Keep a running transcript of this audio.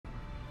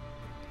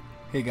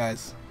Hey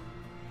guys,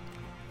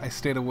 I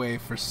stayed away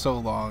for so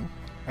long.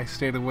 I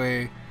stayed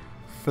away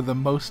for the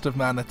most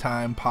amount of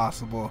time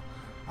possible.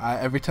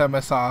 Every time I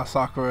saw a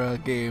Sakura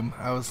game,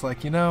 I was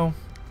like, you know,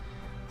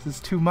 this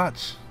is too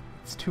much.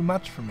 It's too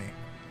much for me.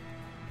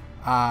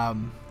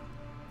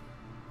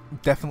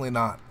 Definitely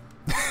not.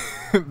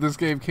 This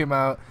game came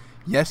out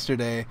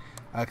yesterday,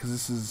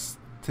 because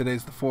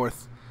today's the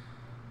 4th.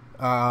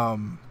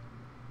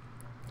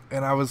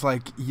 And I was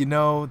like, you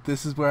know,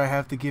 this is where I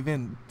have to give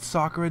in.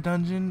 Sakura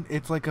Dungeon,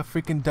 it's like a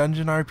freaking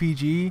dungeon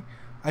RPG.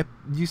 I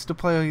used to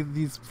play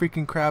these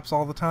freaking craps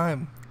all the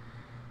time.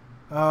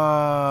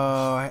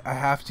 Oh, I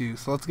have to.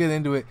 So let's get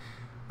into it.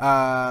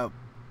 Gosh,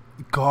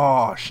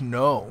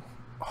 no.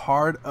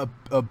 Hard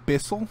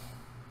Abyssal?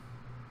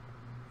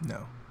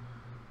 No.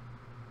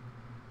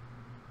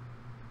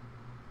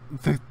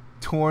 The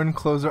torn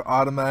clothes are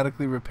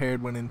automatically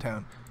repaired when in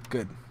town.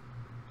 Good.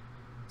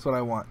 That's what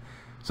I want.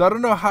 So I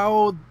don't know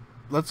how...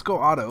 Let's go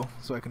auto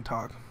so I can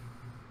talk.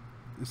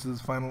 This is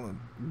final...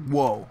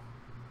 Whoa.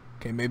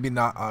 Okay, maybe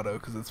not auto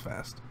because it's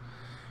fast.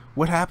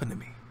 What happened to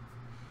me?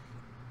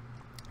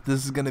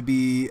 This is going to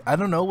be... I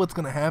don't know what's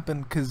going to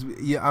happen because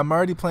yeah, I'm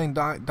already playing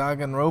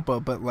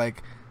Danganronpa, but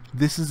like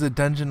this is a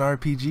dungeon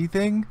RPG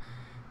thing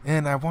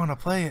and I want to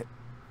play it.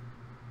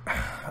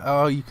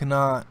 Oh, you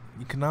cannot.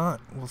 You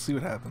cannot. We'll see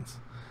what happens.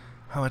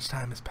 How much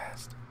time has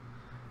passed?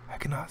 I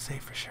cannot say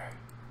for sure.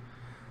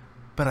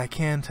 But I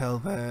can tell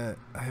that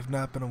I have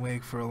not been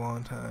awake for a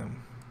long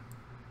time.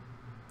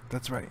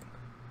 That's right.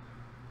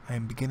 I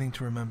am beginning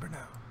to remember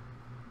now.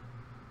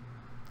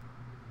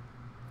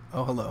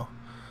 Oh, hello.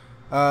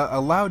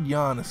 A loud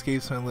yawn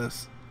escapes my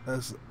lips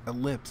as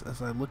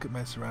I look at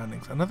my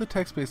surroundings. Another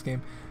text-based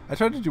game. I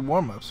tried to do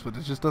warm-ups, but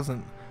it just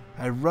doesn't.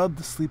 I rub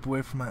the sleep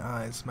away from my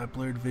eyes, my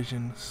blurred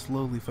vision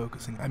slowly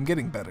focusing. I'm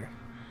getting better.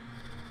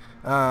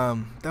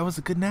 That was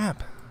a good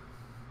nap.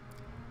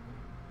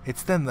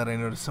 It's then that I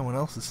notice someone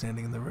else is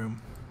standing in the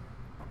room.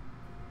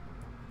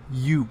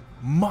 You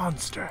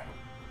monster!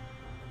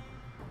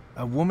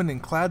 A woman in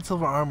clad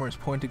silver armor is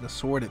pointing a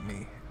sword at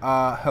me.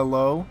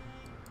 Hello?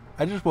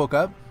 I just woke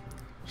up.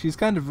 She's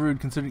kind of rude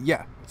considering...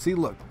 Yeah, see,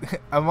 look.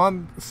 I'm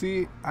on...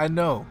 See, I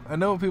know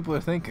what people are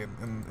thinking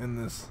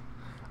in this.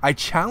 I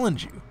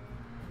challenge you.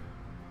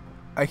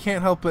 I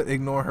can't help but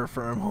ignore her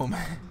for a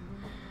moment.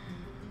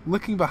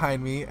 Looking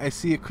behind me, I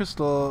see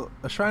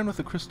a shrine with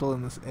a crystal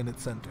in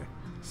its center.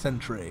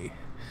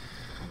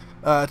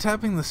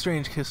 Tapping the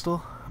strange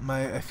crystal,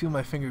 I feel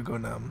my finger go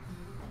numb.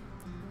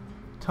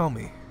 Tell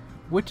me,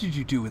 what did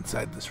you do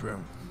inside this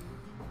room?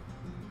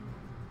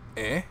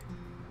 Eh?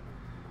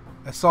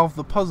 I solved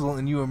the puzzle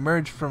and you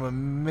emerged from a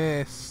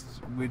mist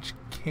which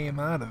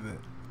came out of it.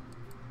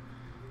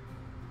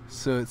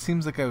 So it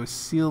seems like I was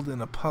sealed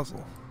in a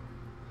puzzle.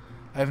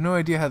 I have no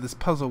idea how this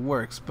puzzle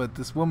works, but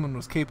this woman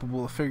was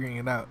capable of figuring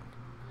it out.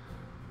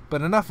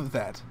 But enough of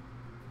that.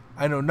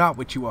 I know not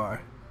what you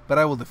are, but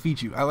I will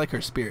defeat you. I like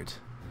her spirit.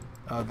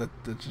 That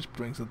just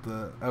brings up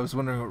the... I was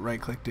wondering what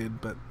right click did,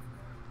 but...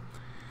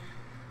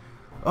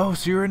 Oh,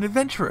 so you're an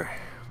adventurer.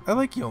 I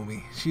like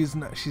Yomi. She's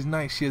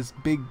nice. She has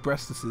big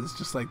breastises,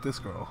 just like this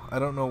girl. I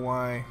don't know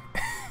why.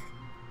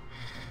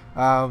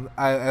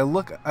 I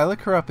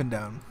look her up and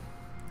down.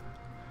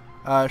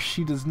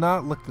 She does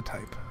not look the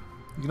type.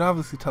 You can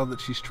obviously tell that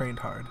she's trained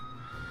hard.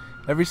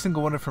 Every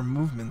single one of her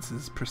movements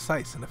is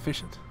precise and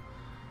efficient.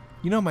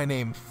 You know my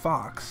name,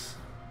 Fox.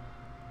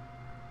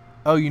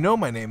 Oh, you know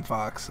my name,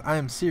 Fox. I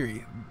am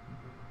Siri.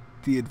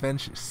 The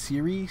adventure...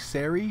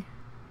 Sari?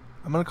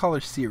 I'm gonna call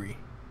her Siri.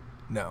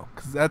 No,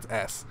 because that's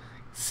S.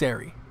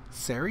 Sari.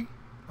 Sari?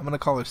 I'm gonna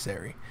call her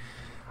Sari.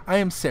 I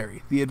am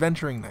Sari, the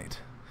adventuring knight.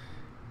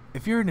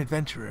 If you're an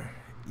adventurer,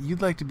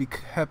 you'd like to be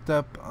kept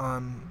up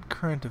on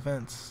current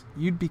events.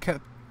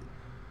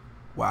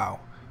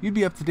 Wow. You'd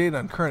be up to date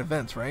on current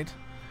events, right?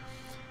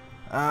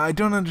 I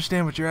don't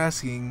understand what you're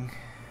asking,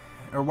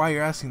 or why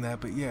you're asking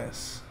that, but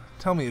yes.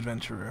 Tell me,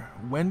 adventurer,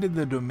 when did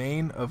the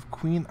domain of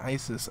Queen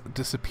Isis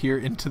disappear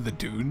into the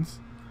dunes?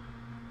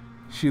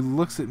 She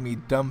looks at me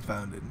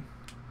dumbfounded.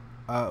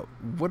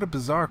 What a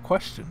bizarre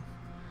question.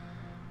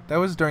 That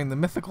was during the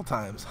mythical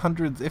times,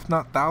 hundreds, if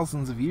not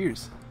thousands of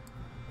years.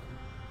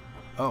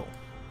 Oh,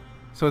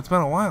 so it's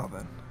been a while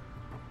then.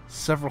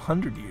 Several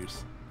hundred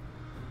years.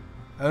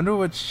 I wonder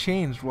what's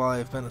changed while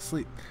I've been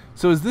asleep.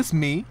 So is this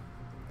me?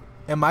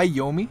 Am I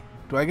Yomi?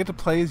 Do I get to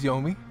play as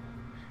Yomi?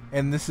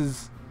 And this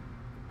is...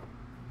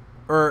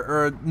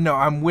 Or no,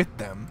 I'm with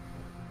them.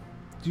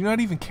 Do you not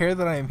even care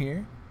that I am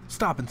here?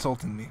 Stop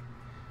insulting me.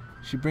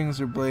 She brings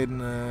her blade in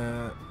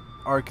a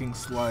arcing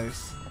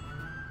slice.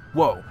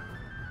 Whoa.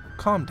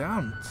 Calm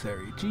down,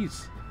 Sari.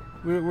 Jeez.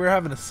 We're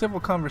having a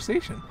civil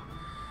conversation.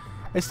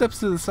 I steps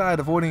to the side,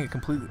 avoiding it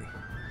completely.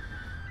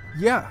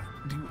 Yeah.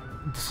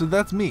 So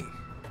that's me.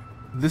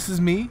 This is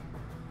me?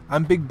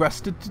 I'm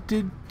big-breasted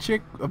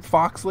chick, a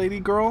fox lady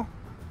girl?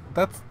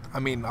 That's... I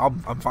mean,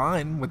 I'm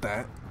fine with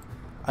that.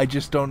 I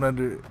just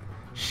don't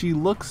She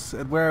looks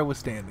at where I was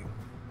standing.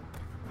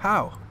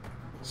 How?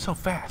 So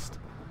fast.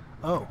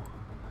 Oh.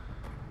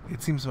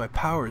 It seems my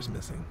power is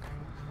missing.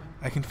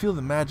 I can feel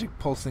the magic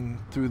pulsing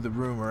through the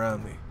room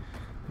around me.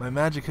 My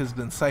magic has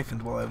been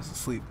siphoned while I was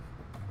asleep.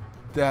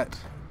 That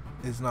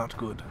is not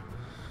good.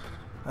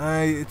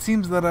 It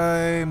seems that I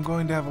am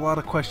going to have a lot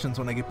of questions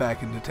when I get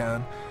back into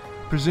town,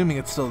 presuming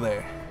it's still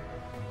there.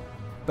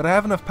 But I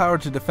have enough power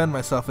to defend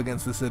myself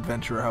against this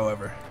adventurer,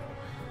 however.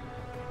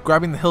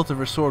 Grabbing the hilt of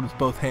her sword with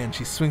both hands,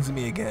 she swings at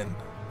me again.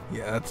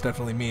 Yeah, that's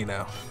definitely me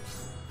now.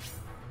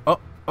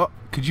 Oh,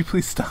 could you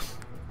please stop?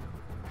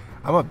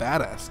 I'm a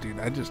badass, dude.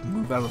 I just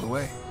move out of the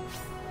way.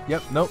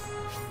 Yep, nope.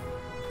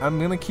 I'm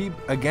gonna keep,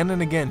 again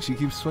and again, she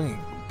keeps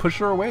swinging. Push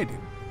her away, dude.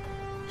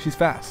 She's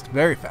fast,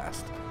 very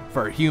fast.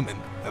 For a human,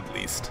 at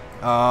least.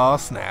 Oh,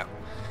 snap.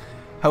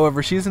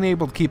 However, she isn't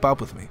able to keep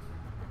up with me.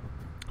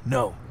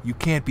 No, you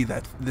can't be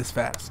this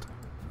fast.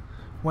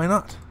 Why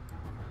not?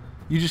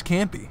 You just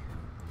can't be.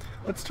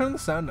 Let's turn the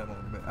sound down a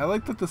little bit. I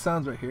like that the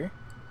sound's right here.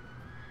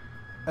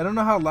 I don't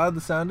know how loud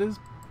the sound is,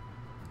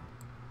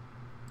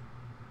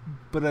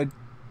 but I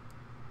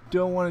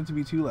don't want it to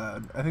be too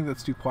loud. I think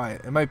that's too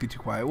quiet. It might be too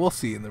quiet. We'll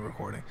see in the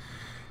recording.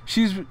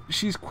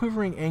 She's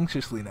quivering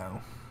anxiously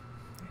now.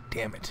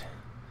 Damn it.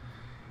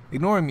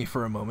 Ignoring me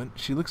for a moment,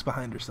 she looks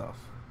behind herself.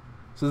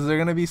 So is there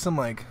going to be some,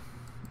 like...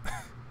 this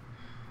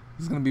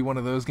is going to be one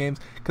of those games?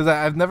 Because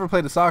I've never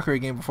played a Sakura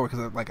game before,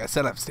 because, like I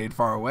said, I've stayed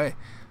far away.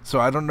 So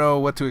I don't know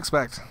what to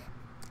expect.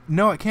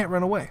 No, I can't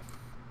run away.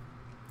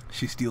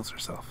 She steels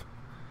herself.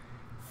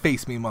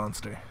 Face me,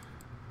 monster.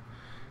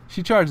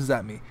 She charges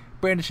at me,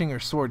 brandishing her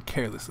sword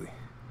carelessly.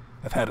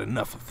 I've had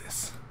enough of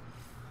this.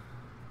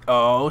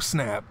 Oh,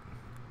 snap.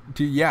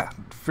 Yeah,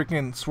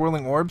 freaking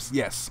swirling orbs?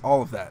 Yes,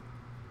 all of that.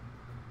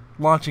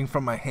 Launching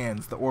from my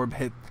hands, the orb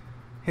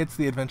hits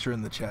the adventurer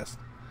in the chest.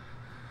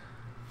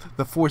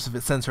 The force of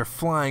it sends her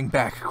flying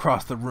back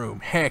across the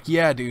room. Heck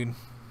yeah, dude.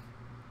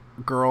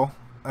 Girl.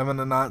 I'm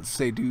gonna not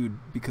say dude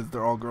because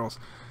they're all girls.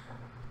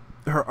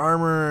 Her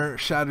armor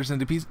shatters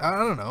into pieces. I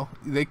don't know.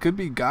 They could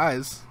be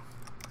guys.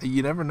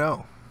 You never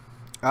know.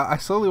 I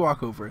slowly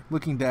walk over,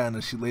 looking down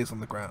as she lays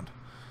on the ground.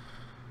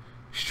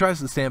 She tries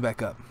to stand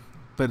back up,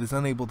 but is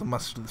unable to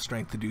muster the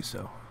strength to do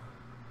so.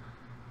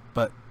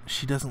 But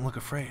she doesn't look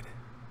afraid.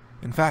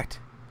 In fact,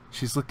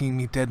 she's looking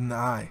me dead in the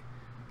eye.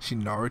 Is she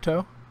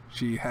Naruto?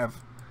 She have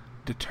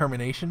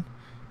determination?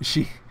 Is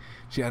she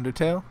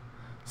Undertale?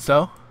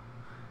 So,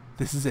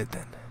 this is it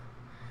then.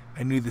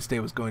 I knew this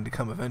day was going to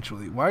come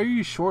eventually. Why are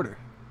you shorter?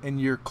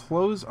 And your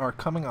clothes are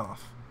coming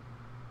off.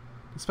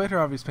 Despite her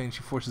obvious pain,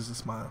 she forces a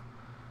smile.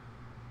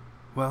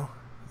 Well,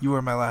 you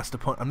are my last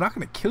opponent. I'm not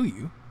going to kill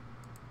you.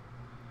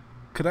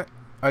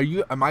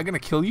 Am I going to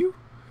kill you?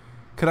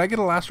 Could I get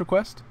a last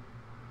request?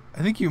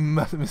 I think you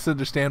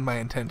misunderstand my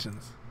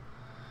intentions.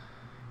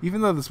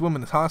 Even though this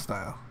woman is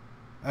hostile,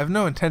 I have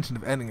no intention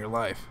of ending her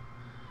life.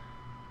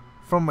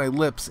 From my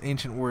lips,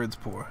 ancient words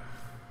pour.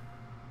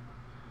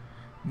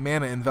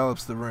 Mana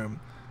envelops the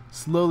room,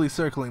 slowly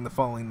circling the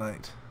falling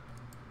night.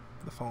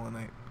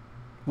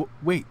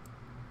 Wait,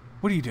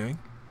 what are you doing?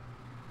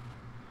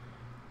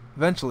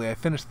 Eventually, I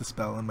finish the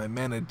spell and my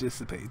mana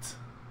dissipates.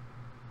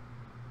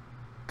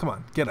 Come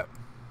on, get up.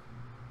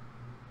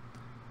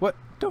 What?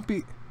 Don't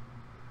be...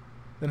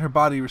 Then her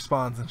body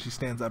responds and she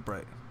stands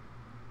upright.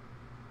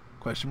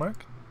 Question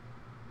mark?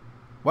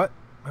 What?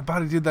 My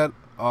body did that?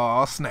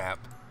 Aw, snap.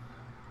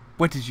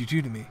 What did you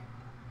do to me?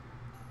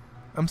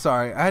 I'm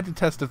sorry, I had to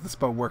test if the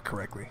spell worked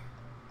correctly.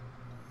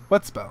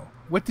 What spell?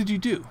 What did you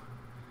do?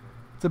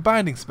 It's a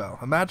binding spell,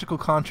 a magical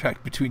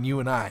contract between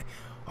you and I.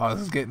 Oh,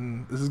 this is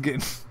getting...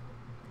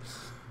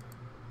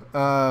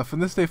 From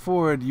this day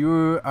forward,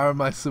 you are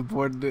my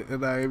subordinate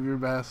and I am your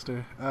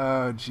master.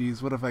 Oh,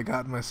 jeez, what have I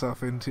gotten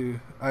myself into?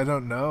 I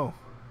don't know.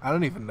 I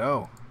don't even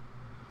know.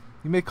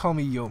 You may call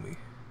me Yomi.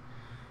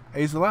 I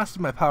used the last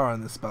of my power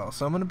on this spell,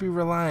 so I'm going to be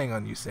relying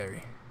on you,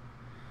 Sari.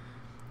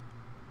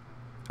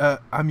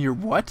 I'm your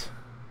what?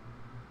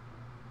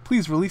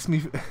 Please release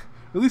me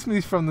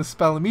from this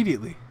spell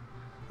immediately.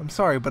 I'm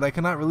sorry, but I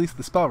cannot release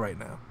the spell right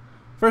now.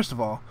 First of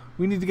all,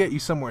 we need to get you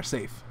somewhere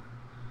safe.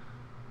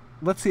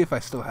 Let's see if I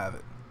still have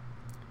it.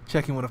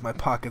 Checking one of my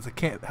pockets, I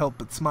can't help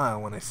but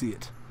smile when I see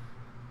it.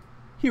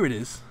 Here it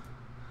is.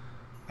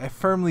 I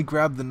firmly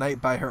grab the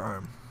knight by her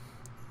arm.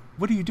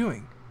 What are you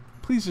doing?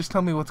 Please just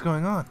tell me what's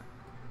going on.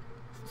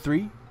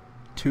 3,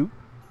 2,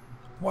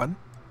 1.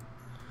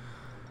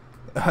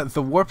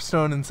 The warp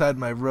stone inside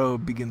my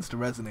robe begins to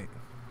resonate.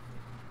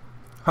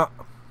 Huh.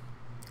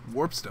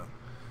 Warp stone.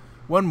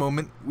 One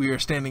moment, we are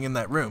standing in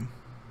that room.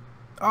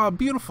 Ah,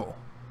 beautiful.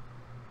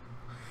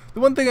 The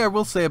one thing I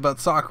will say about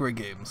Sakura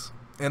games,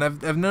 and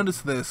I've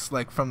noticed this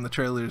like from the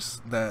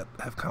trailers that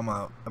have come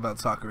out about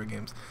Sakura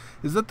games,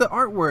 is that the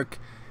artwork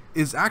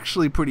is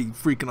actually pretty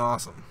freaking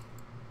awesome.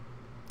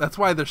 That's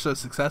why they're so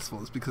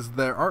successful, is because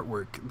their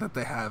artwork that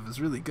they have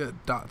is really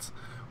good. Dots.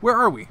 Where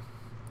are we?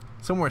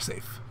 Somewhere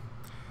safe.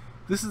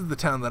 This is the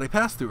town that I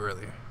passed through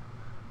earlier.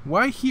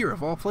 Why here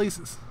of all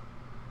places?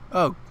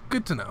 Oh,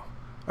 good to know.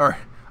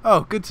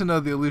 Oh, good to know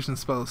the illusion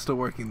spell is still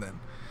working then.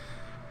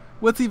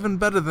 What's even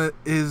better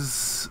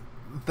is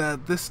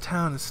that this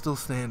town is still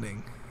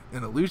standing.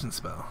 An illusion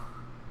spell?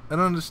 I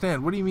don't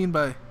understand. What do you mean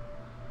by...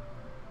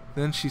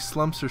 Then she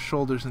slumps her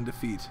shoulders in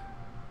defeat.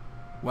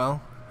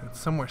 Well, it's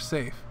somewhere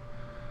safe.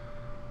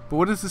 But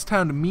what does this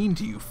town mean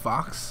to you,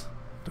 Fox?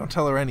 Don't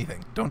tell her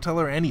anything. Don't tell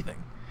her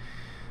anything.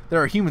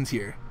 There are humans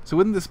here, so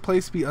wouldn't this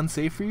place be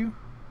unsafe for you?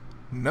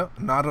 No,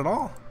 not at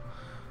all.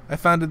 I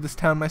founded this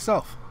town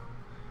myself.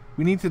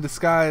 We need to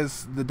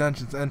disguise the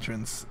dungeon's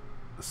entrance,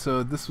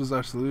 so this was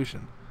our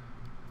solution.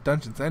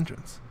 Dungeon's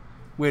entrance?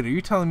 Wait, are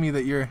you telling me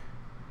that you're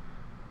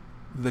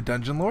the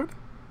Dungeon Lord?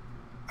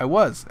 I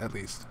was, at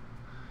least.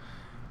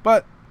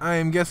 But I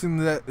am guessing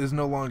that is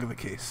no longer the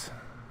case.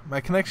 My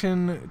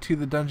connection to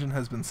the dungeon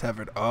has been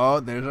severed. Oh,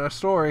 there's our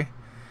story.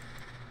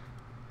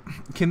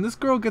 Can this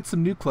girl get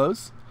some new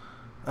clothes?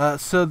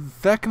 So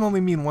that can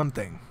only mean one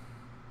thing.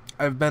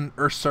 I've been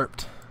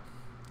usurped.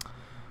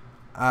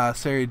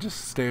 Sari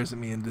just stares at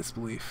me in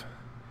disbelief.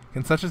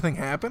 Can such a thing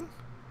happen?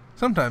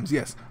 Sometimes,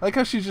 yes. I like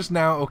how she's just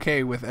now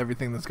okay with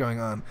everything that's going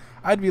on.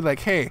 I'd be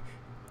like, hey,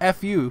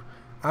 F you.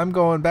 I'm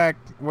going back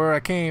where I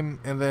came,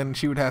 and then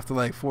she would have to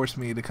like force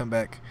me to come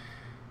back.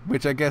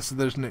 Which I guess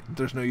there's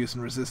no use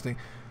in resisting.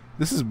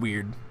 This is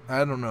weird.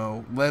 I don't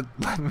know.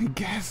 Let me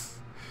guess.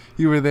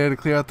 You were there to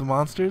clear out the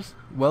monsters?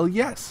 Well,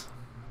 yes.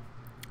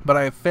 But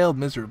I have failed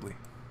miserably.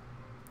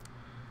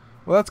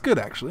 Well, that's good,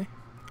 actually.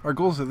 Our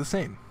goals are the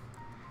same.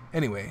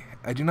 Anyway,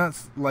 I do not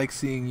like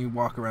seeing you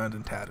walk around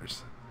in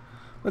tatters.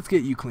 Let's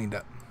get you cleaned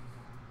up.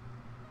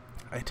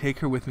 I take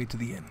her with me to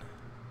the inn.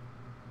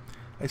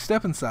 I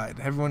step inside.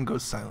 Everyone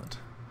goes silent.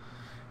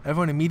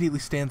 Everyone immediately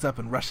stands up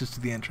and rushes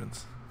to the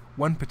entrance.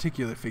 One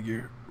particular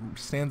figure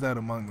stands out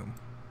among them.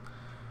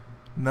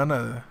 None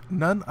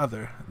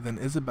other than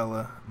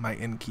Isabella, my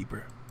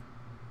innkeeper.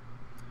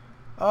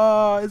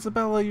 Oh,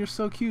 Isabella, you're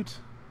so cute.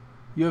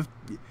 You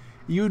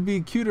would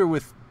be cuter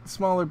with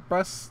smaller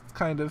breasts,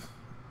 kind of,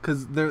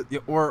 because they're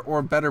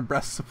or better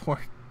breast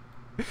support.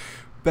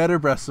 Better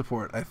breast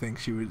support, I think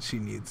she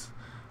needs.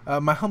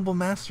 My humble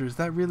master, is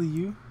that really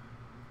you?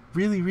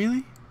 Really,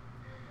 really?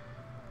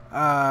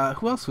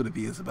 Who else would it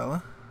be,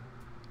 Isabella?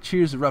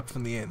 Cheers erupt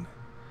from the inn.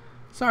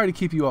 Sorry to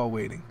keep you all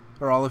waiting,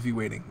 or all of you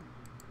waiting.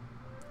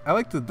 I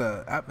like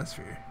the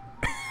atmosphere.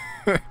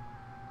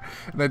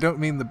 And I don't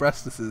mean the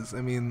breastises,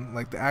 I mean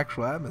like the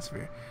actual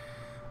atmosphere.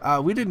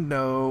 We didn't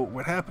know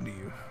what happened to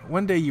you.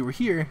 One day you were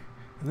here,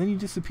 and then you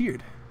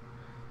disappeared.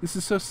 This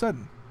is so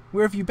sudden.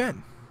 Where have you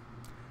been?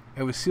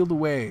 I was sealed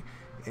away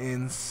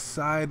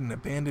inside an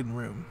abandoned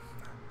room.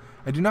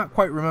 I do not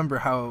quite remember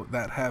how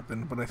that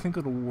happened, but I think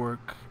it'll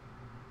work.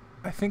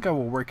 I think I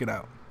will work it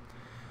out.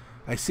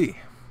 I see.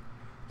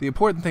 The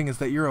important thing is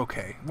that you're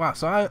okay. Wow,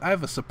 so I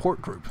have a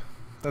support group.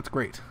 That's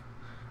great.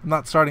 I'm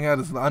not starting out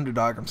as the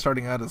underdog. I'm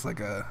starting out as like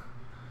a...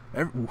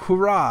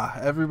 hurrah!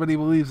 Everybody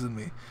believes in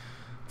me.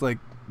 It's like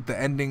the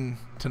ending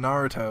to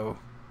Naruto.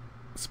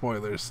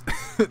 Spoilers.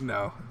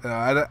 No,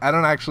 I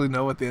don't actually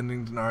know what the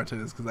ending to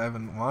Naruto is because I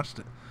haven't watched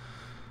it.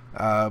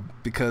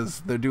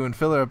 Because they're doing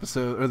filler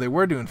episodes, or they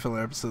were doing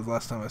filler episodes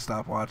last time I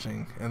stopped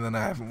watching, and then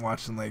I haven't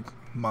watched in like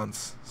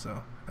months,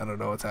 so I don't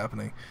know what's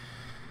happening.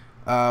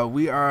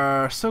 We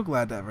are so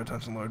glad to have our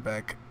Dungeon Lord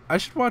back. I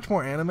should watch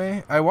more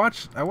anime. I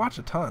watch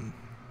a ton,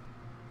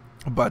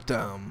 but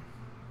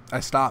I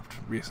stopped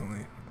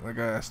recently. Like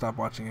I stopped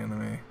watching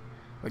anime.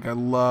 Like I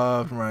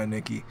loved Mariah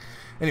Nikki.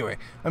 Anyway,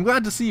 I'm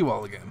glad to see you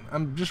all again.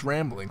 I'm just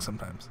rambling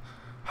sometimes.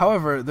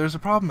 However, there's a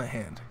problem at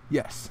hand.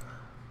 Yes.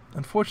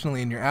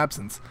 Unfortunately, in your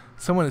absence,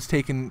 someone has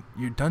taken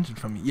your dungeon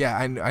from you. Yeah,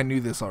 I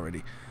knew this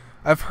already.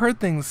 I've heard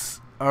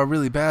things are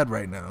really bad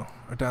right now.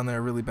 Or down there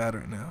are really bad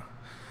right now.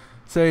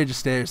 Sarah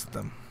just stares at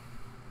them.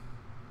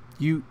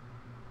 You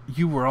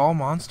were all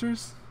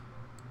monsters?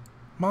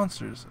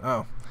 Monsters.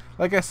 Oh.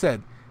 Like I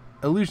said,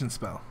 illusion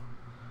spell.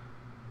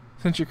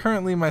 Since you're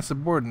currently my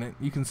subordinate,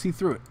 you can see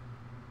through it.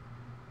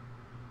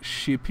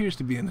 She appears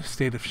to be in a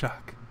state of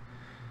shock.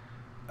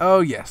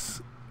 Oh,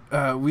 yes.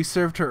 We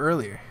served her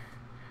earlier.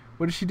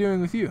 What is she doing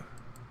with you?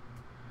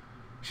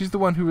 She's the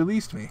one who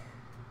released me.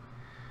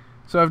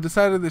 So I've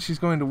decided that she's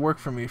going to work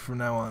for me from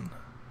now on.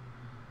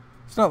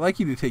 It's not like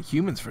you to take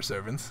humans for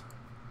servants.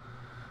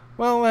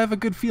 Well, I have a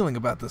good feeling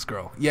about this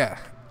girl. Yeah,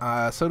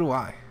 so do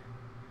I.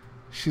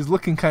 She's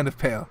looking kind of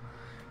pale,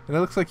 and it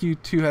looks like you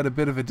two had a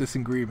bit of a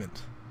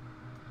disagreement.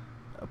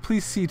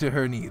 Please see to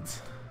her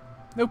needs.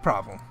 No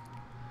problem.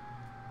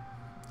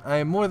 I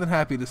am more than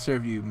happy to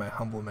serve you, my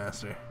humble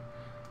master.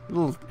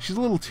 She's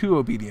a little too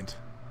obedient.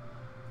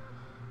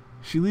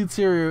 She leads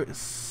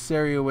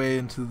Sari away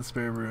into the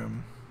spare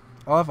room.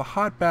 I'll have a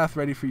hot bath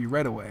ready for you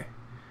right away.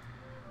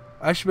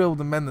 I should be able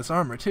to mend this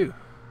armor too.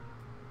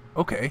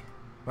 Okay.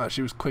 Wow,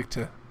 she was quick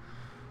to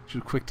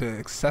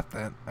accept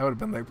that. I would have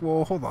been like,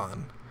 whoa, hold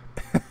on.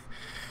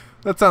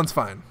 That sounds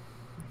fine.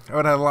 I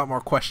would have a lot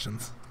more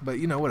questions, but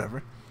you know,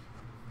 whatever.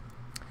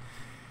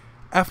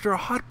 After a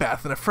hot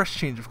bath and a fresh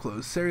change of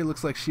clothes, Sari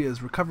looks like she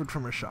has recovered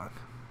from her shock.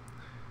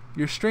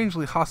 You're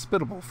strangely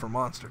hospitable for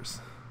monsters.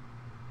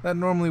 That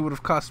normally would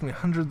have cost me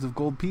hundreds of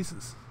gold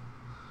pieces.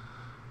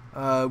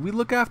 We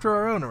look after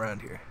our own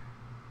around here.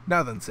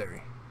 Now then,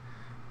 Sari.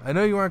 I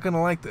know you aren't going to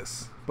like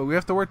this, but we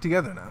have to work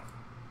together now.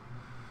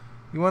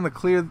 You want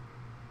to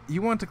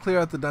You want to clear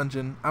out the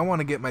dungeon. I want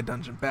to get my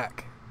dungeon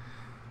back.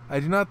 I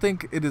do not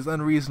think it is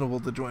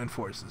unreasonable to join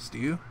forces, do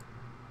you?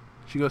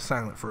 She goes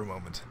silent for a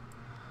moment.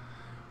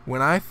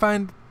 While I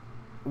find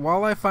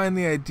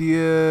the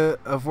idea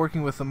of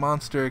working with a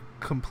monster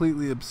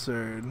completely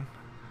absurd,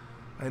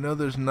 I know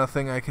there's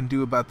nothing I can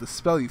do about the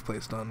spell you've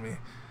placed on me.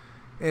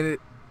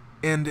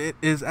 And it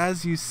is,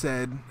 as you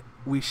said,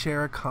 we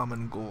share a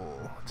common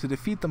goal, to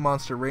defeat the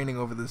monster reigning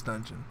over this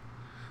dungeon.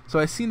 So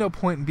I see no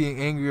point in being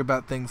angry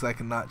about things I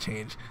cannot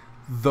change.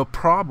 The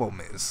problem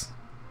is,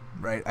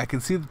 right, I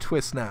can see the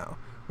twist now.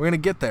 We're going to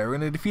get there. We're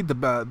going to defeat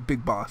the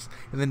big boss.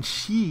 And then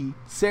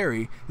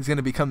Sari, is going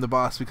to become the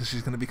boss because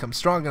she's going to become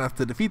strong enough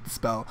to defeat the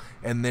spell.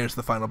 And there's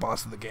the final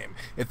boss of the game.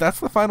 If that's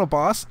the final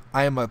boss,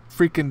 I am a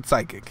freaking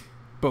psychic.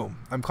 Boom.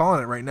 I'm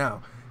calling it right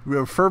now.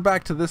 Refer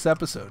back to this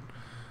episode.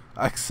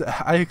 I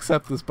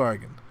accept this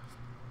bargain.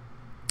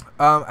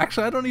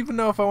 Actually, I don't even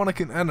know if I want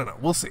to. I don't know.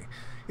 We'll see.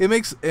 It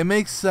makes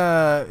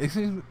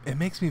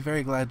me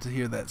very glad to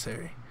hear that,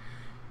 Sari.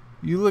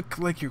 You look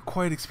like you're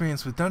quite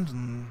experienced with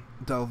dungeon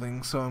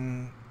delving, so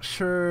I'm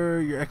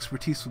sure your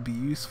expertise will be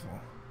useful.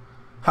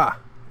 Ha!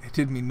 It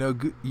did me no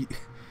good.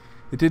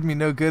 It did me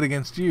no good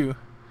against you.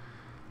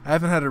 I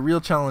haven't had a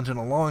real challenge in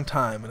a long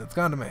time, and it's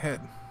gone to my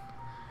head.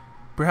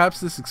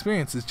 Perhaps this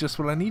experience is just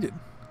what I needed.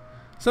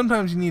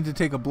 Sometimes you need to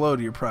take a blow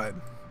to your pride.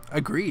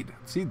 Agreed.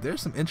 See,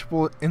 there's some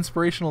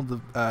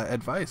inspirational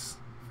advice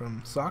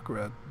from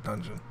Sakura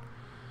Dungeon.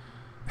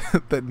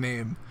 That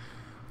name.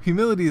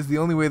 Humility is the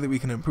only way that we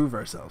can improve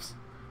ourselves.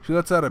 She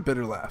lets out a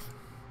bitter laugh.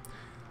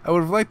 I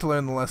would have liked to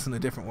learn the lesson a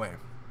different way.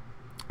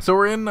 So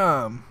we're in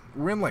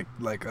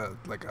like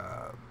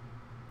a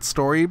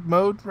story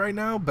mode right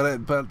now,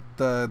 but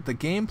the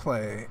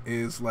gameplay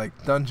is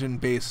like dungeon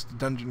based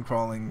dungeon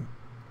crawling,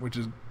 which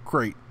is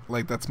great.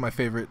 Like that's my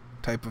favorite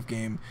type of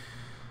game,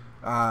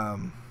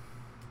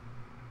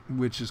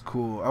 which is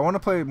cool. I want to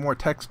play more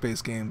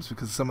text-based games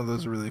because some of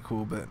those are really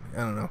cool, but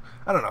I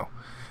don't know.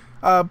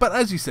 But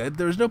as you said,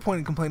 there is no point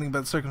in complaining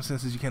about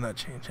circumstances you cannot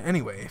change.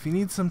 Anyway, if you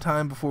need some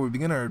time before we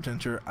begin our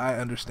adventure, I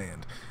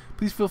understand.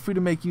 Please feel free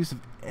to make use of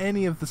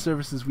any of the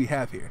services we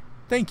have here.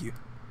 Thank you.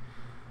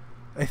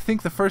 I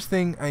think the first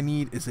thing I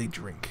need is a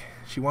drink.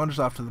 She wanders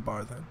off to the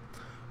bar then.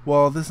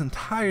 While this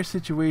entire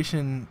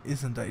situation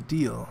isn't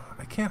ideal,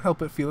 I can't help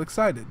but feel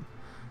excited.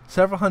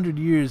 Several hundred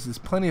years is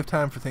plenty of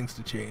time for things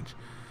to change.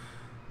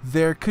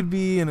 There could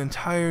be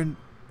entire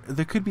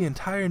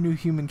new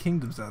human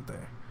kingdoms out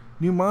there.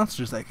 New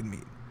monsters I can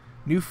meet.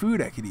 New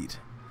food I could eat.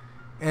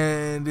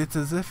 And it's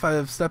as if I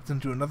have stepped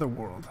into another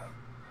world.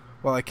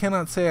 While I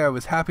cannot say I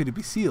was happy to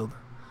be sealed,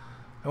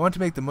 I want to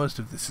make the most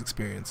of this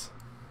experience.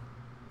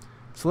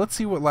 So let's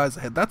see what lies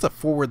ahead. That's a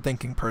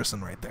forward-thinking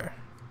person right there.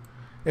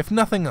 If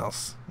nothing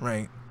else,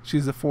 right?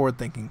 She's a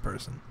forward-thinking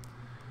person.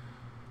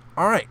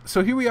 Alright,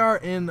 so here we are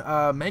in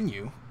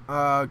menu.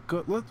 I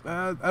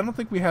don't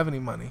think we have any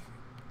money.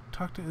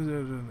 Talk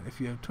to if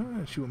you have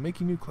time, she will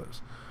make you new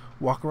clothes.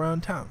 Walk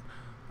around town.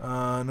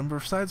 Number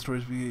of side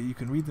stories, you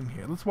can read them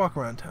here. Let's walk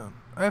around town.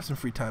 I have some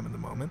free time in the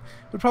moment.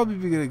 It would probably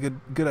be a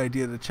good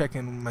idea to check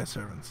in with my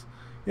servants.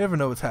 You never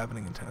know what's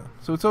happening in town,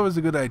 so it's always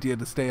a good idea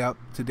to stay up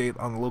to date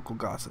on the local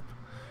gossip.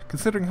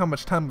 Considering how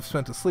much time I've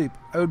spent asleep,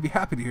 I would be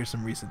happy to hear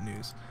some recent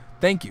news.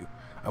 Thank you.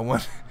 I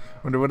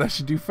wonder what I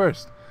should do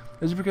first.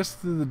 As you progress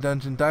through the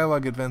dungeon,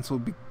 dialogue events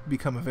will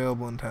become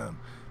available in town.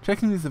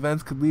 Checking these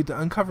events could lead to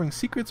uncovering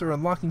secrets or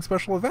unlocking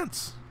special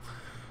events.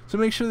 So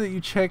make sure that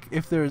you check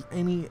if there's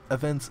any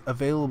events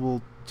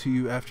available to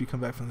you after you come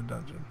back from the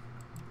dungeon.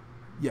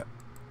 Yep.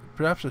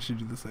 Perhaps I should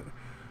do this later.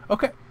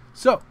 Okay,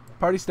 so,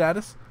 party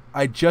status.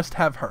 I just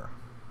have her.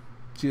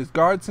 She has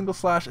guard, single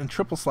slash, and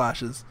triple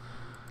slashes.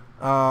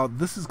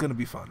 This is going to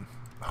be fun.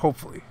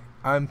 Hopefully.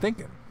 I'm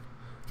thinking.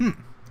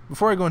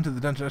 Before I go into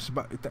the dungeon, I should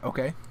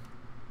okay.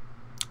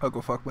 I'll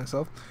go fuck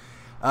myself.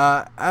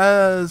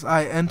 As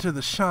I enter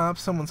the shop,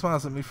 someone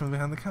smiles at me from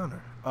behind the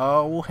counter.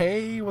 Oh,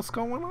 hey, what's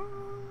going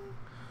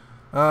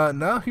on?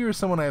 Now here is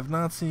someone I have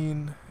not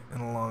seen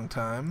in a long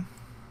time.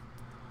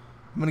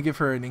 I'm going to give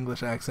her an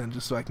English accent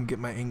just so I can get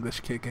my English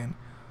kick in.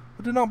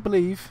 I do not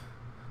believe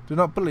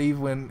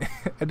when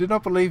I did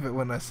not believe it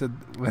when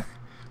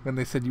when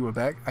they said you were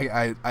back.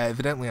 I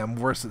evidently am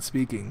worse at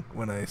speaking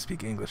when I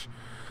speak English.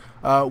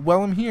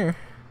 Well, I'm here.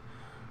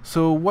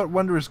 So what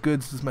wondrous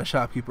goods does my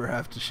shopkeeper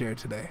have to share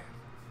today?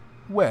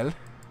 Well,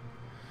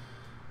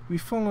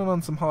 we've fallen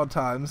on some hard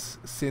times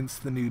since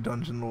the new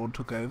dungeon lord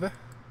took over.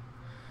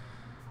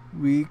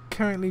 We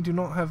currently do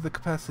not have the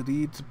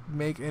capacity to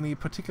make any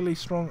particularly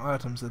strong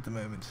items at the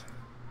moment.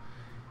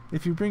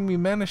 If you bring me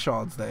mana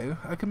shards, though,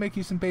 I can make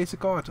you some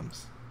basic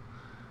items.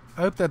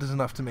 I hope that is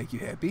enough to make you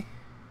happy.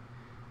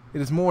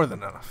 It is more than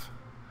enough.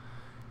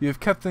 You have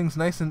kept things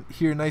nice and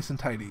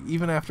tidy,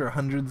 even after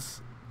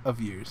hundreds of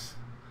years.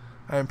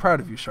 I am proud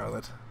of you,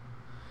 Charlotte.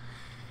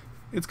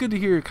 It's good to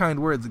hear your kind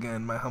words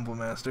again, my humble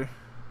master.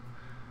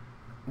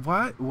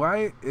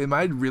 Why am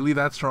I really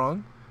that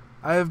strong?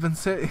 I have been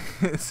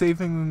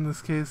saving in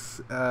this case.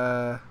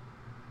 I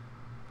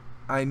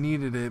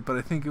needed it, but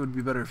I think it would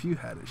be better if you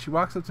had it. She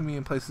walks up to me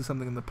and places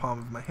something in the palm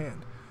of my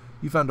hand.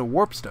 You found a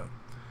warp stone.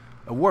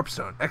 A warp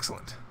stone.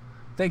 Excellent.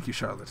 Thank you,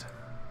 Charlotte.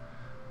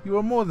 You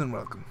are more than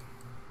welcome.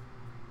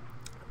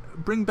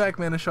 Bring back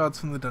mana shards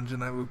from the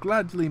dungeon. I will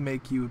gladly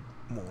make you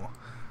more.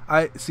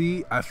 I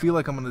feel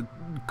like I'm going to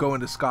go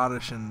into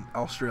Scottish and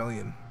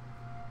Australian.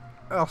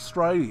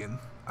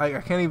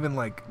 I can't even,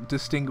 like,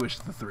 distinguish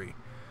the three.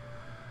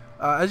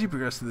 As you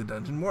progress through the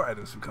dungeon, more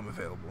items become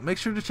available. Make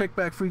sure to check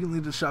back frequently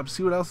to the shop to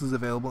see what else is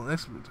available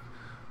next.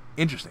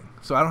 Interesting.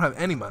 So I don't have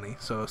any money,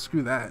 so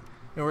screw that.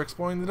 And we're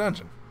exploring the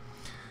dungeon.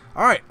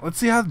 Alright, let's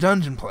see how the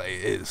dungeon play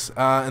is.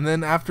 And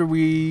then after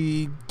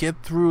we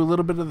get through a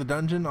little bit of the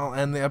dungeon, I'll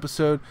end the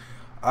episode.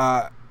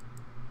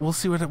 We'll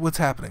see what's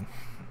happening.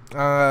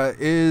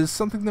 Is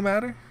something the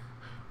matter?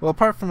 Well,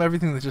 apart from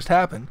everything that just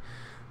happened,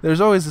 there's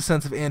always a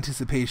sense of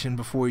anticipation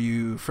before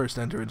you first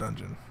enter a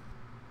dungeon.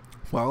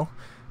 Well,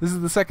 this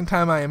is the second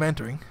time I am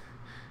entering.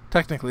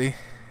 Technically,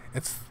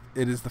 it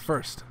is the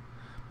first.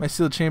 My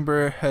sealed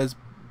chamber has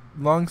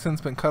long since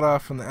been cut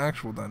off from the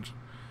actual dungeon.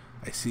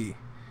 I see.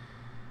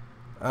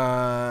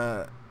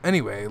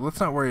 Anyway, let's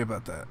not worry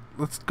about that.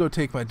 Let's go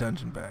take my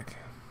dungeon back.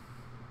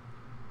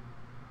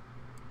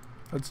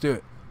 Let's do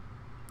it.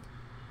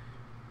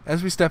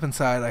 As we step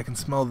inside, I can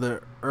smell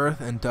the earth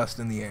and dust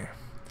in the air.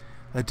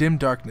 A dim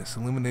darkness,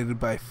 illuminated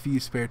by a few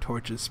spare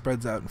torches,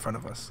 spreads out in front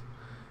of us.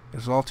 It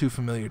is all too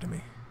familiar to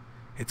me.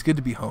 It's good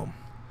to be home.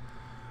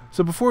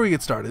 So before we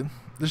get started,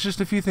 there's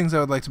just a few things I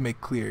would like to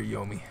make clear,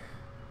 Yomi.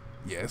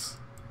 Yes?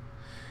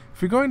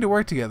 If you're going to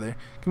work together,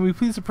 can we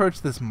please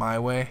approach this my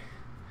way?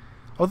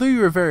 Although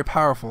you are very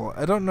powerful,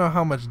 I don't know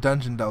how much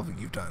dungeon delving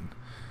you've done.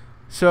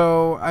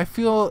 So I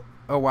feel...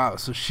 Oh wow,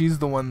 so she's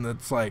the one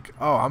that's like,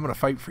 oh, I'm gonna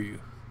fight for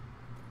you.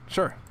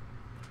 Sure.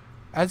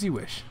 As you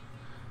wish.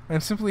 I'm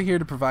simply here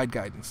to provide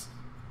guidance.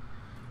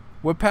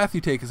 What path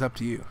you take is up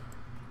to you.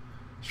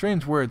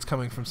 Strange words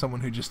coming from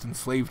someone who just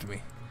enslaved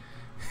me.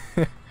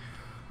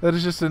 That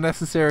is just a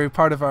necessary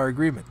part of our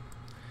agreement.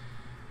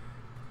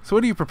 So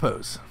what do you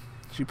propose?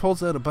 She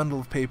pulls out a bundle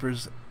of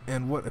papers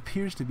and what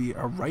appears to be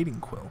a writing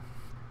quill.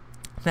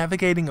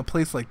 Navigating a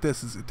place like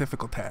this is a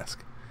difficult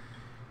task.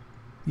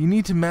 You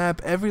need to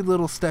map every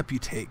little step you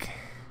take.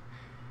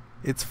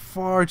 It's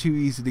far too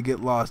easy to get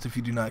lost if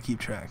you do not keep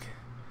track.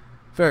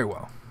 Very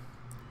well.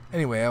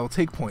 Anyway, I will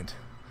take point.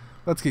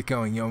 Let's get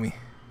going, Yomi.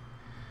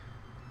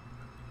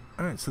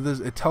 Alright, so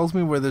it tells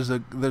me where there's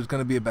going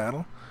to be a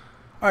battle.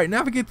 Alright,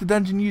 navigate the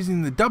dungeon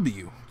using the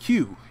W,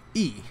 Q,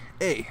 E,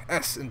 A,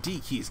 S, and D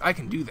keys. I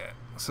can do that.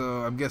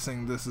 So I'm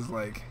guessing this is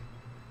like...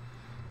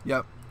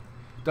 Yep.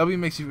 W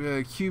makes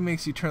you... Q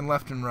makes you turn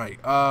left and right.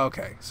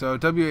 Okay, so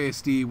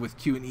WASD with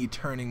Q and E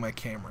turning my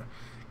camera.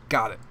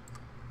 Got it.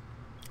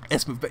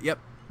 S move, yep,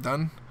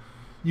 done.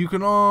 You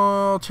can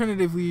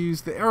alternatively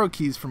use the arrow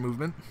keys for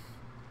movement.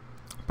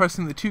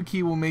 Pressing the 2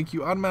 key will make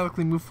you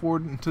automatically move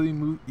forward until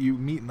you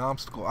meet an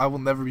obstacle. I will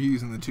never be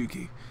using the 2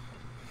 key.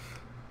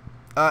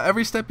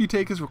 Every step you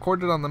take is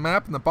recorded on the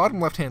map in the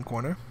bottom left-hand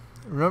corner.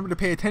 Remember to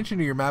pay attention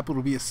to your map. It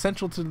will be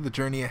essential to the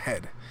journey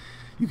ahead.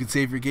 You can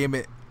save your game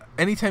at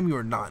any time you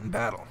are not in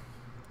battle.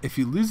 If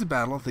you lose a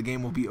battle, the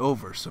game will be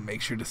over, so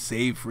make sure to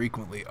save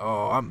frequently.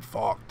 Oh, I'm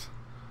fucked.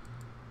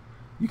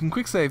 You can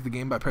quick save the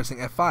game by pressing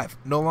F5.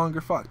 No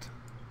longer fucked.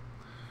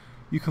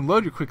 You can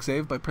load your quick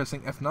save by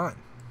pressing F9.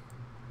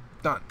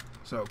 Done.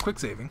 So, quick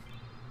saving.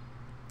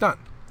 Done.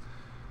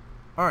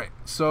 Alright,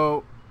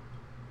 so...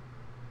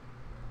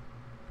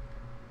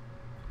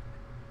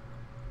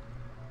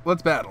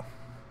 let's battle.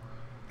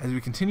 As we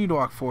continue to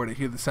walk forward, I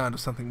hear the sound of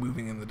something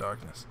moving in the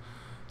darkness.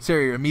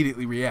 Saria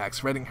immediately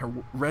reacts,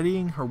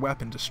 readying her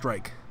weapon to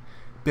strike.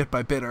 Bit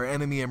by bit, our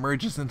enemy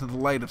emerges into the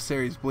light of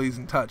Saria's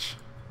blazing touch.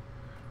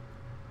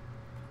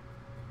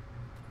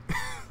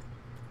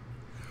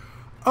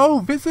 Oh,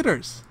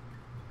 visitors!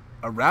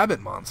 A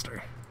rabbit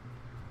monster.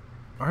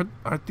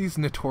 Aren't these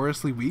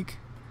notoriously weak?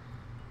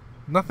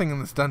 Nothing in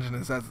this dungeon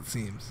is as it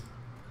seems.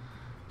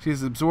 She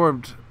has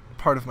absorbed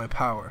part of my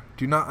power.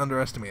 Do not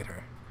underestimate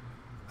her.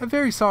 I'm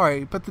very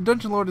sorry, but the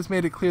Dungeon Lord has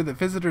made it clear that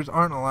visitors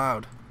aren't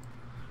allowed.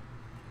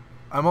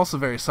 I'm also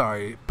very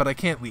sorry, but I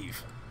can't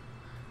leave.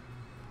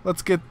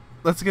 Let's get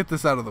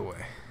this out of the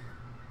way.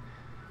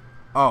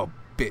 Oh,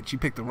 bitch, you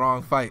picked the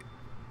wrong fight.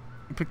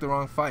 You picked the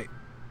wrong fight.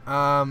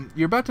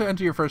 You're about to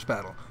enter your first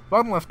battle.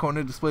 Bottom left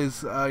corner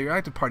displays your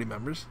active party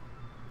members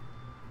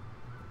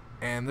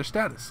and their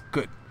status.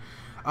 Good.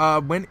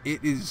 When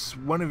it is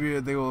one of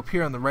your, they will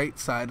appear on the right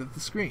side of the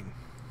screen.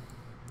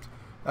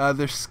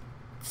 Their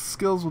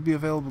skills will be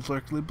available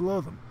directly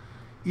below them.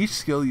 Each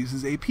skill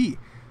uses AP.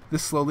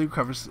 This slowly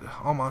recovers.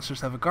 All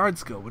monsters have a guard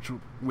skill,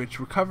 which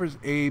recovers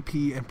AP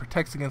and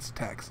protects against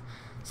attacks.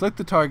 Select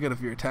the target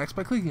of your attacks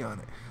by clicking on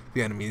it.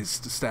 The enemy's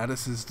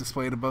status is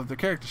displayed above their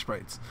character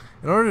sprites.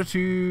 The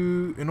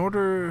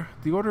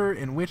order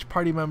in which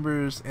party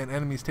members and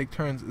enemies take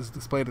turns is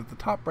displayed at the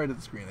top right of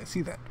the screen. I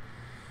see that.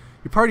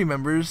 Your party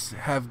members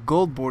have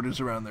gold borders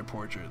around their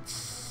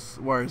portraits,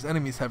 whereas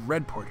enemies have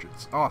red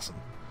portraits. Awesome.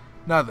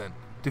 Now then,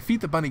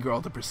 defeat the bunny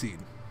girl to proceed.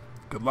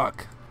 Good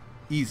luck.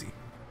 Easy.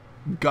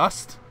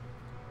 Gust.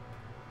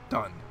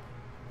 Done.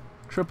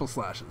 Triple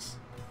slashes.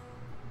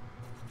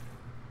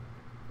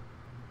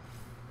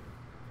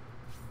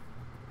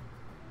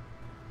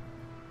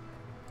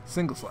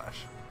 Single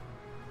slash.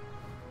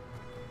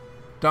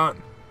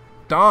 Done.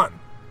 Done.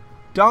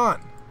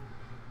 Done.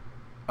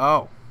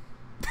 Oh.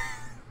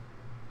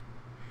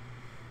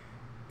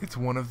 It's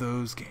one of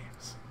those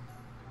games.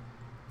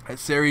 As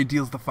Sari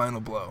deals the final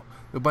blow,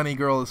 the bunny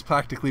girl is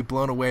practically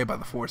blown away by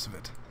the force of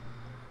it.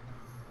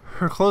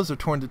 Her clothes are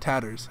torn to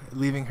tatters,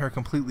 leaving her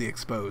completely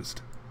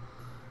exposed.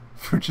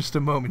 For just a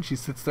moment, she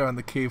sits there on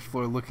the cave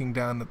floor looking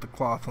down at the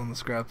cloth on the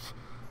scrap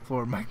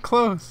floor. My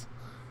clothes!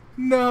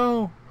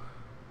 No!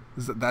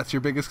 That's your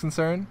biggest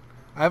concern?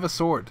 I have a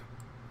sword.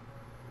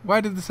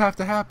 Why did this have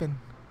to happen?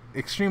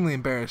 Extremely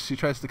embarrassed, she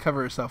tries to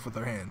cover herself with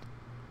her hand.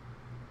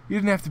 You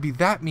didn't have to be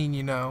that mean,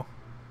 you know.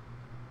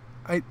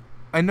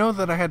 I know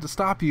that I had to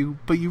stop you,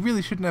 but you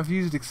really shouldn't have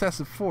used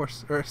excessive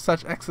force, or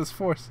such excess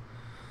force.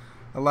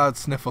 A loud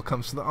sniffle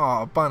comes from the...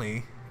 Aw,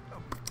 Bunny.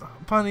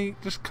 Bunny,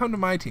 just come to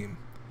my team.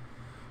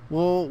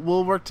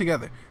 We'll work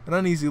together. An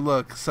uneasy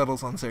look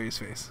settles on Sari's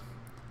face.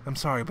 I'm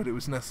sorry, but it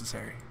was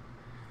necessary.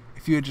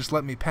 If you had just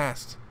let me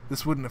past,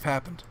 this wouldn't have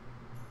happened.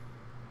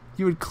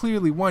 You had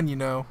clearly won, you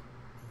know.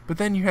 But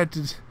then you had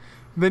to...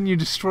 Then you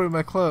destroyed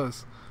my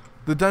clothes.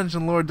 The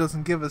dungeon lord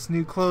doesn't give us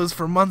new clothes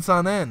for months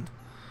on end.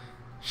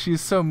 She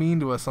is so mean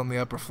to us on the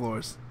upper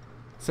floors.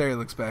 Sari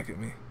looks back at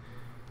me.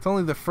 It's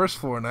only the first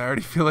floor and I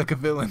already feel like a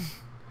villain.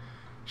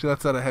 She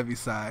lets out a heavy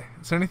sigh.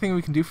 Is there anything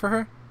we can do for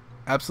her?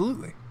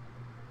 Absolutely.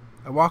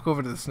 I walk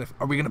over to the sniff.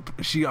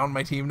 Is she on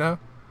my team now?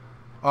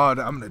 Oh,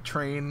 I'm gonna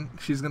train.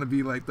 She's gonna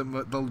be like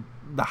the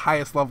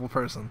highest level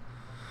person.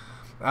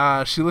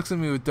 She looks at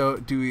me with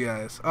dewy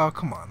eyes. Oh,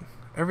 come on.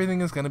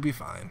 Everything is gonna be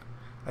fine.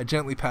 I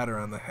gently pat her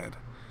on the head.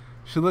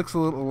 She looks a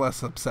little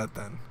less upset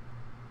then.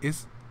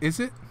 Is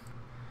it?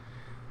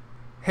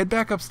 Head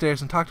back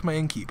upstairs and talk to my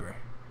innkeeper.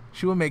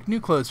 She will make new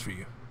clothes for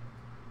you.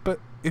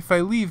 But if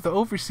I leave, the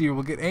overseer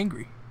will get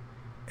angry.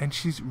 And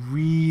she's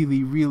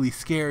really, really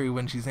scary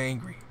when she's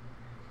angry.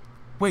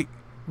 Wait,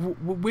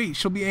 wait,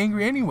 she'll be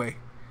angry anyway.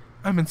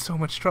 I'm in so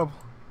much trouble.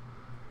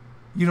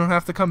 You don't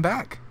have to come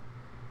back.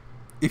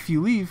 If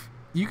you leave,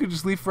 you could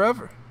just leave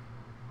forever.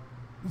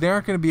 They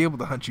aren't going to be able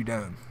to hunt you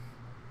down.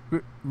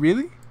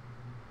 Really?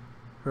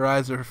 Her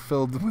eyes are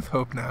filled with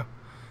hope now.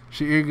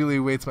 She eagerly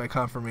awaits my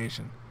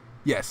confirmation.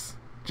 Yes,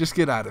 just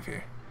get out of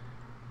here.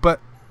 But,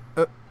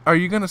 are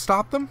you going to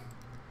stop them?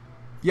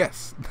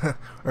 Yes,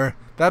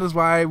 that is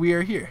why we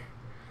are here.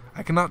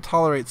 I cannot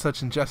tolerate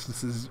such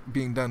injustices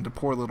being done to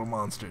poor little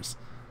monsters.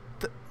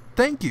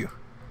 Thank you.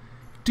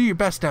 Do your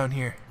best down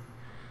here.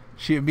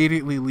 She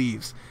immediately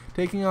leaves,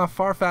 taking off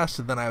far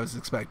faster than I was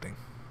expecting.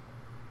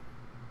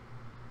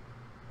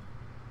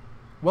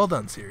 Well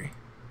done, Sari.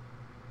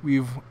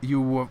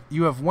 You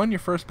have won your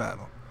first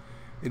battle.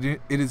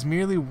 It is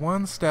merely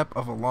one step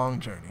of a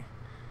long journey.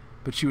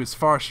 But she was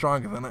far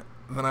stronger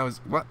than I was.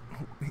 What?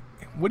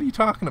 What are you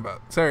talking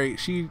about? Sorry,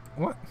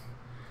 what?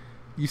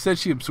 You said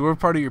she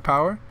absorbed part of your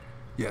power?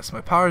 Yes,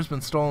 my power has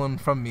been stolen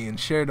from me and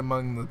shared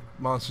among the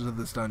monsters of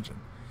this dungeon.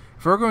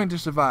 If we're going to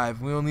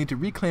survive, we will need to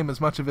reclaim as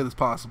much of it as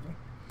possible.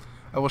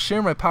 I will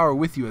share my power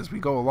with you as we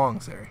go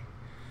along, Sari.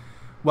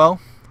 Well,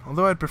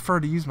 although I'd prefer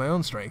to use my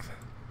own strength,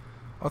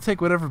 I'll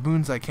take whatever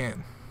boons I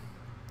can.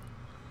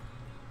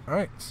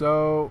 Alright,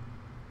 so...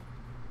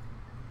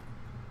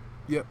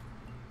 Yep.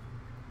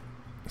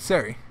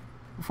 Sari,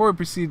 before we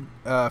proceed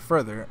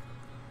further,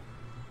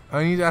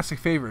 I need to ask a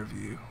favor of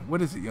you.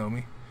 What is it,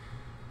 Yomi?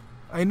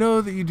 I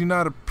know that you do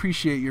not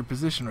appreciate your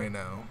position right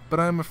now, but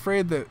I am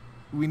afraid that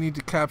we need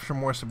to capture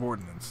more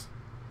subordinates.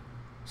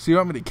 So you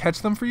want me to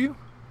catch them for you?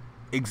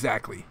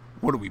 Exactly.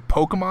 What are we,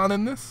 Pokemon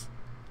in this?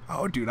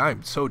 Oh, dude,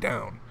 I'm so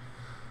down.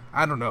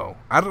 I don't know.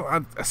 I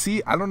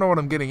don't know what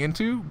I'm getting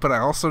into, but I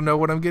also know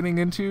what I'm getting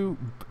into.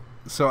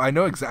 So I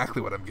know exactly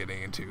what I'm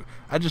getting into.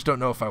 I just don't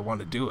know if I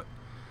want to do it.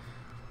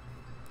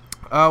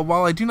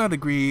 While I do not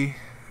agree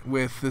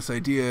with this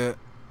idea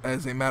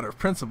as a matter of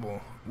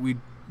principle, we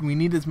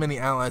need as many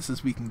allies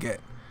as we can get.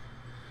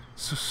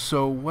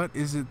 So what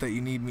is it that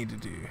you need me to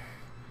do?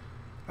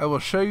 I will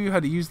show you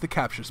how to use the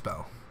capture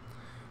spell.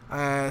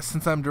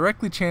 Since I'm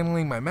directly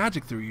channeling my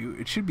magic through you,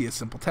 it should be a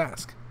simple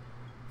task.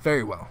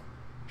 Very well.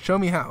 Show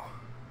me how.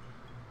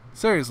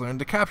 Sari's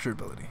learned a capture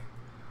ability.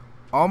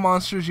 All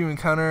monsters you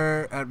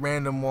encounter at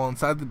random while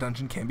inside the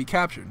dungeon can be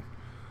captured.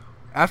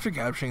 After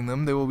capturing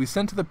them, they will be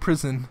sent to the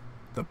prison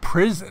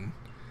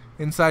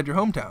inside your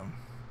hometown.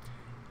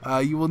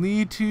 You will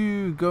need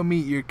to go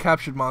meet your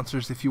captured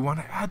monsters if you want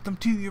to add them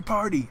to your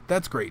party.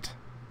 That's great.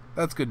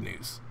 That's good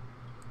news.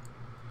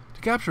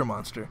 To capture a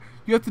monster,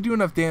 you have to do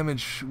enough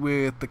damage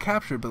with the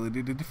capture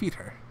ability to defeat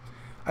her.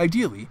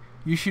 Ideally,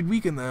 you should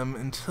weaken them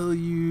until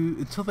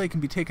they can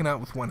be taken out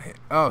with one hit.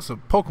 Oh, so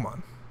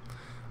Pokemon.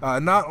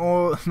 Not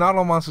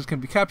all monsters can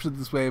be captured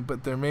this way,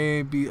 but there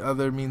may be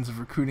other means of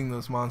recruiting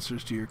those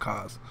monsters to your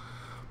cause.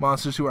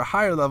 Monsters who are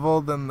higher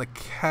level than the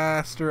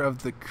caster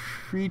of the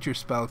creature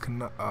spell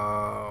can...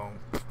 Oh.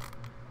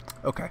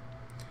 Okay.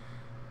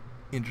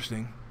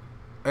 Interesting.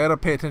 I gotta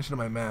pay attention to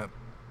my map.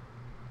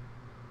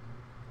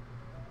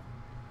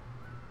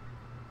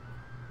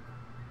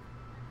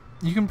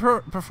 You can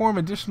perform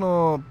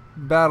additional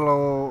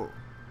battle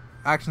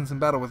actions in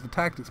battle with the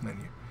tactics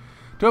menu.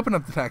 To open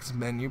up the tactics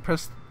menu,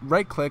 press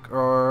right click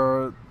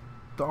or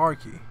the R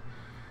key.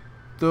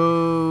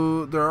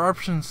 Though there are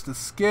options to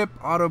skip,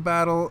 auto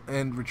battle,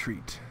 and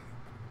retreat.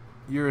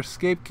 Your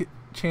escape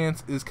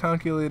chance is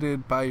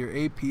calculated by your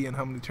AP and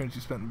how many turns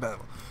you spent in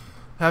battle.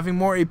 Having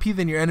more AP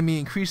than your enemy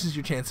increases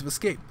your chance of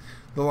escape.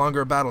 The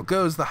longer a battle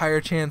goes, the higher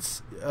your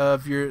chance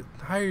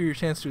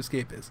to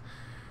escape is.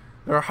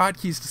 There are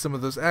hotkeys to some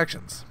of those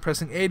actions.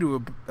 Pressing A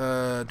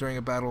during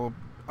a battle,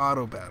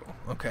 auto battle.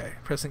 Okay.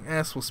 Pressing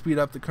S will speed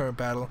up the current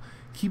battle.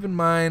 Keep in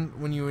mind,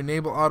 when you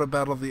enable auto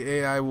battle, the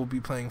AI will be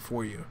playing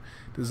for you.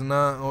 It does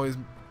not always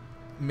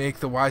make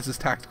the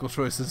wisest tactical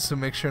choices, so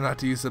make sure not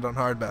to use it on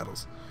hard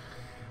battles.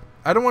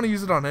 I don't want to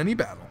use it on any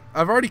battle.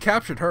 I've already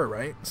captured her,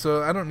 right?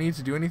 So I don't need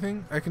to do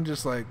anything. I can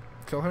just, like,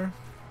 kill her.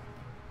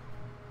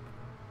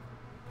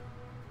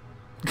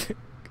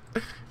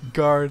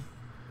 Guard.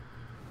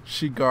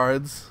 She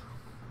guards.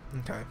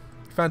 Okay.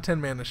 Found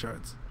 10 mana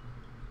shards.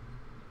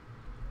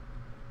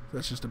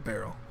 That's just a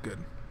barrel. Good.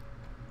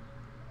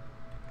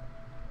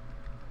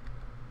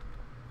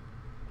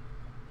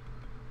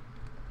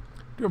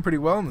 Doing pretty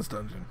well in this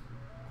dungeon.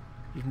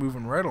 Just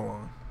moving right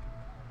along.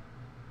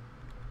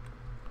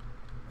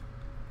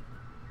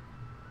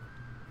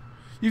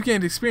 You've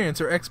gained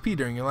experience or XP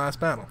during your last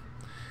battle.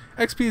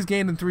 XP is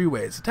gained in 3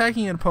 ways: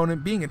 attacking an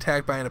opponent, being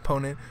attacked by an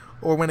opponent,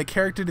 or when a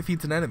character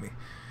defeats an enemy.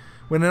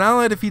 When an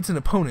ally defeats an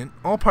opponent,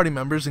 all party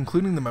members,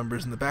 including the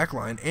members in the back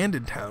line and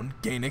in town,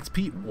 gain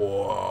XP.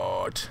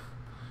 What?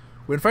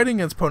 When fighting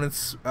against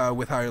opponents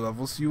with higher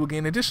levels, you will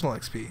gain additional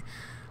XP.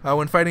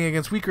 When fighting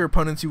against weaker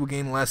opponents, you will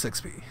gain less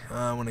XP.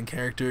 When a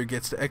character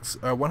gets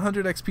to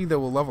 100 XP, they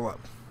will level up.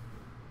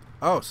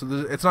 Oh,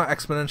 so it's not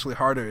exponentially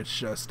harder, it's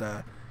just...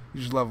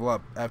 you just level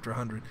up after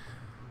 100.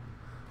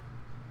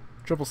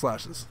 Triple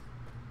slashes.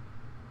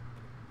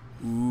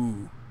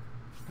 Ooh.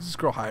 Is this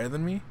girl higher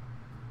than me?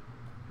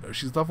 No,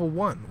 she's level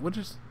 1. What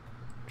is...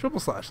 Triple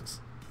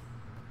slashes.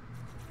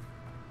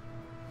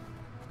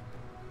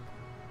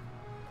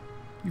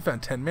 You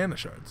found 10 mana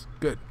shards.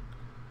 Good.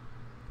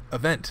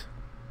 Event.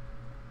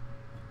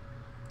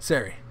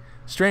 Sari.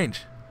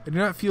 Strange. I do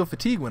not feel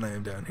fatigue when I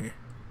am down here.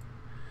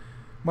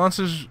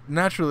 Monsters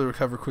naturally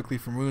recover quickly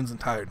from wounds and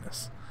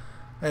tiredness.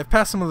 I have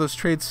passed some of those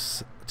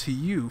traits to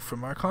you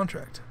from our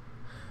contract.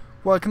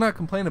 Well, I cannot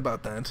complain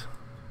about that.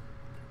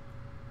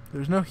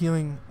 There's no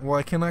healing. Well,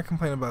 I cannot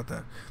complain about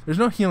that. There's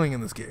no healing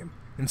in this game.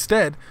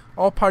 Instead,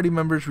 all party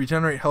members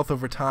regenerate health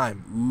over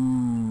time.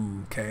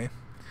 Ooh, okay.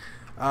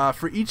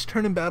 For each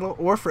turn in battle,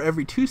 or for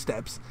every 2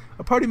 steps,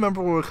 a party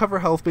member will recover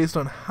health based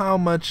on how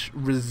much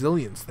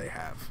resilience they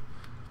have.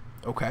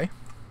 Okay.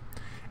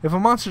 If a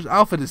monster's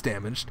outfit is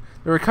damaged,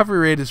 the recovery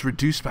rate is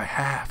reduced by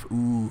half.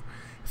 Ooh.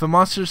 If a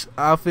monster's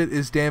outfit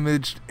is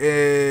damaged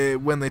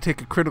when they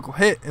take a critical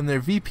hit and their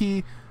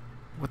VP...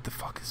 What the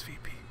fuck is VP?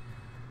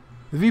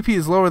 The VP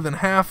is lower than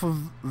half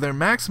of their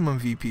maximum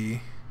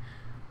VP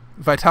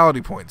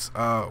vitality points.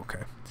 Oh,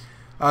 okay.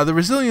 The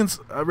resilience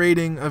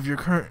rating of your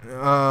current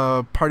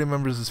party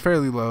members is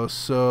fairly low,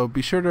 so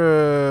be sure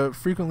to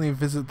frequently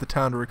visit the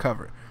town to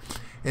recover.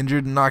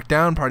 Injured and knocked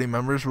down party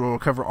members will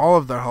recover all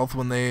of their health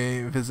when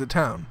they visit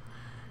town.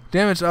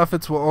 Damaged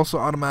outfits will also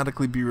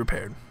automatically be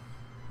repaired.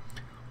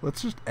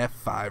 Let's just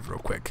F5 real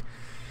quick.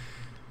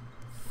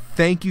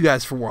 Thank you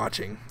guys for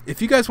watching.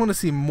 If you guys want to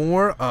see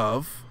more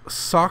of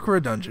Sakura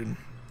Dungeon,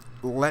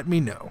 let me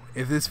know.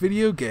 If this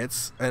video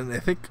gets, and I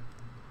think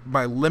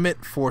my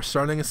limit for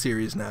starting a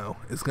series now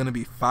is going to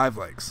be 5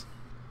 likes.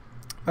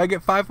 If I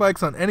get 5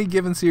 likes on any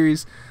given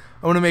series,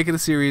 I want to make it a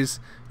series,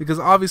 because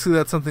obviously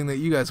that's something that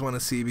you guys want to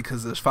see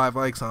because there's 5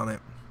 likes on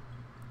it.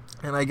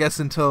 And I guess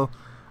until...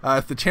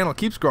 if the channel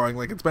keeps growing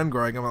like it's been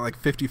growing, I'm at like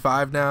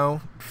 55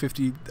 now.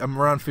 I'm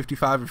around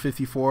 55 or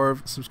 54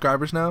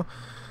 subscribers now.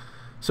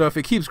 So if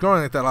it keeps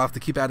growing like that, I'll have to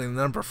keep adding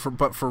the number.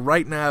 But for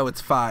right now, it's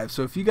 5.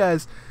 So if you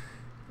guys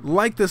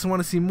like this and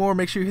want to see more,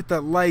 make sure you hit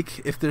that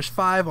like. If there's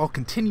 5, I'll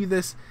continue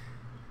this.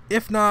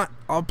 If not,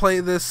 I'll play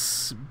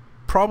this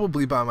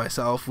probably by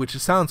myself, which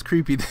sounds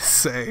creepy to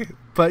say.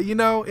 But you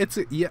know,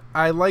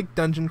 I like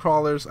dungeon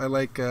crawlers. I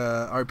like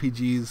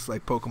RPGs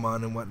like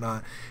Pokemon and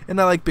whatnot,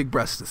 and I like big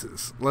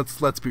breastises.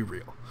 Let's be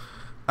real.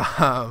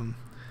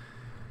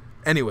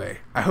 Anyway,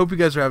 I hope you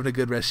guys are having a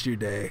good rest of your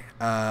day.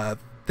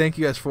 Thank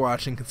you guys for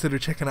watching. Consider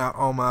checking out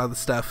all my other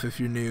stuff if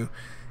you're new,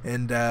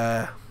 and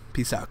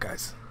peace out,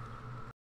 guys.